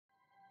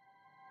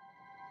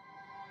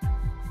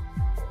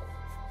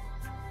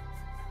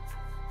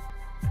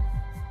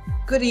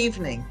Good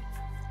evening.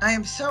 I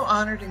am so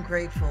honored and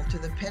grateful to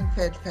the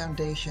PenFed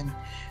Foundation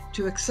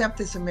to accept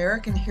this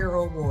American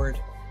Hero Award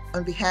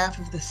on behalf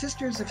of the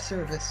Sisters of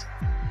Service.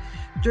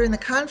 During the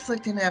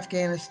conflict in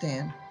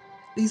Afghanistan,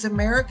 these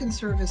American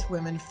service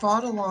women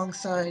fought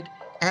alongside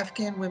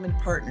Afghan women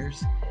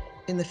partners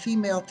in the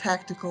female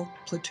tactical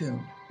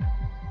platoon.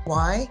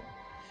 Why?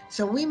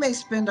 So we may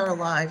spend our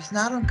lives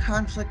not on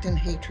conflict and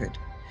hatred,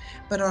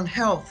 but on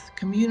health,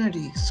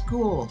 community,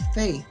 school,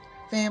 faith,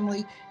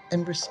 family,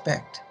 and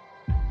respect.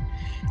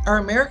 Our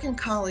American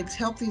colleagues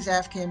helped these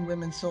Afghan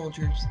women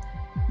soldiers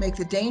make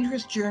the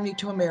dangerous journey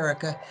to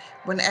America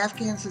when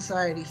Afghan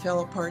society fell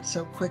apart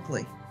so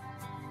quickly.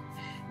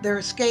 Their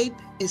escape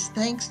is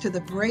thanks to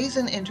the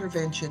brazen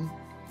intervention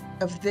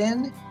of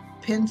then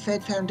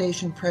PenFed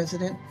Foundation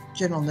President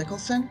General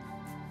Nicholson,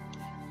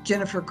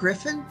 Jennifer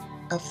Griffin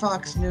of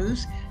Fox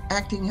News,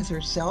 acting as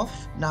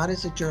herself, not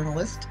as a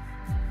journalist,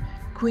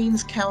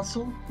 Queen's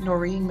Counsel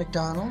Noreen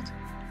MacDonald,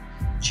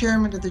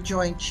 Chairman of the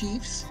Joint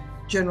Chiefs,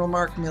 General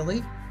Mark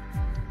Milley,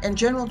 and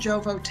General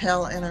Joe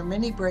Votel and our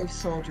many brave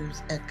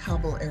soldiers at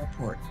Kabul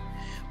Airport.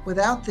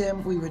 Without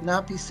them, we would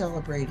not be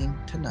celebrating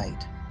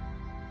tonight.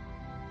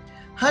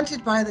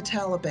 Hunted by the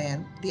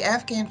Taliban, the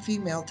Afghan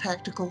female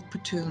tactical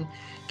platoon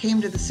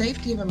came to the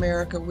safety of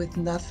America with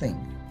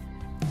nothing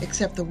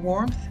except the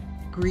warmth,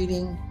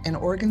 greeting, and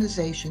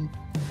organization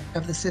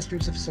of the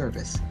Sisters of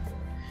Service,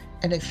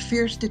 and a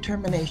fierce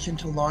determination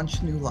to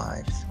launch new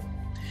lives.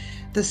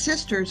 The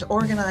sisters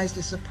organized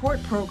a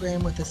support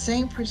program with the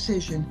same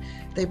precision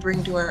they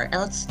bring to our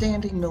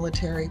outstanding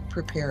military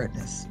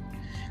preparedness.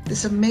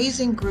 This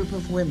amazing group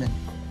of women,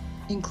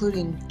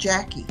 including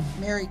Jackie,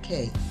 Mary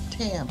Kay,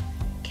 Tam,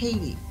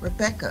 Katie,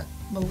 Rebecca,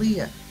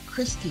 Malia,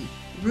 Christy,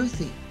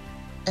 Ruthie,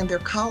 and their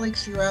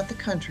colleagues throughout the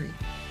country,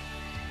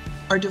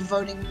 are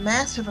devoting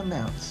massive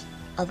amounts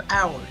of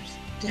hours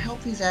to help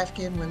these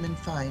Afghan women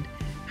find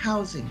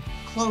housing,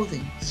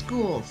 clothing,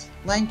 schools,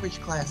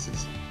 language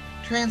classes,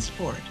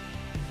 transport,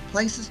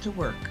 places to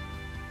work.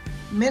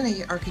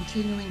 Many are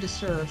continuing to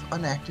serve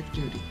on active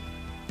duty.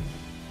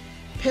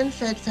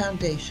 PenFed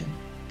Foundation,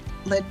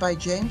 led by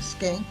James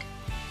Skank,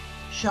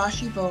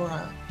 Shashi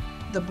Vora,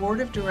 the board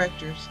of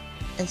directors,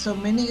 and so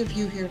many of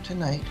you here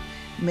tonight,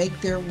 make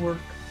their work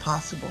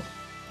possible.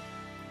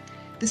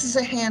 This is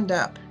a hand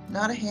up,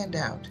 not a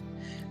handout.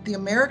 The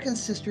American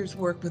sisters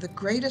work with the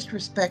greatest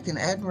respect and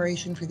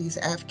admiration for these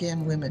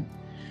Afghan women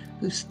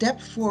who step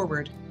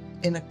forward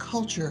in a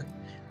culture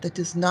that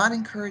does not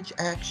encourage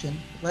action,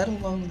 let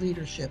alone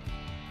leadership,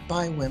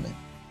 by women.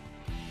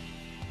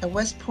 A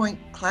West Point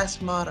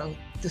class motto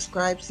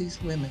describes these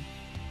women: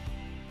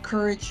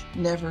 courage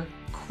never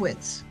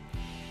quits.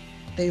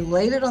 They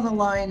laid it on the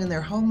line in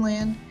their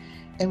homeland,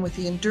 and with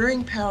the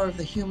enduring power of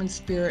the human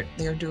spirit,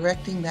 they are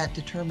directing that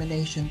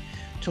determination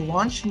to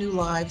launch new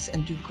lives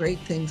and do great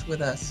things with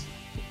us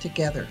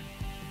together.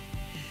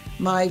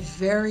 My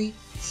very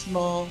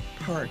small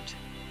part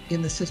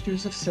in the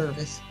Sisters of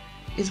Service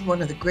is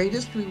one of the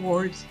greatest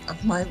rewards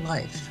of my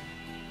life.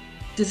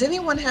 Does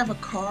anyone have a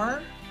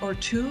car or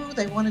two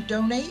they want to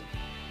donate?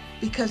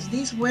 Because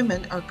these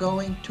women are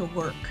going to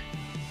work.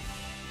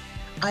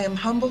 I am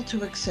humbled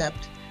to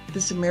accept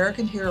this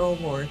American Hero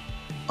Award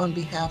on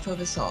behalf of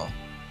us all.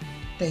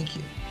 Thank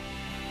you.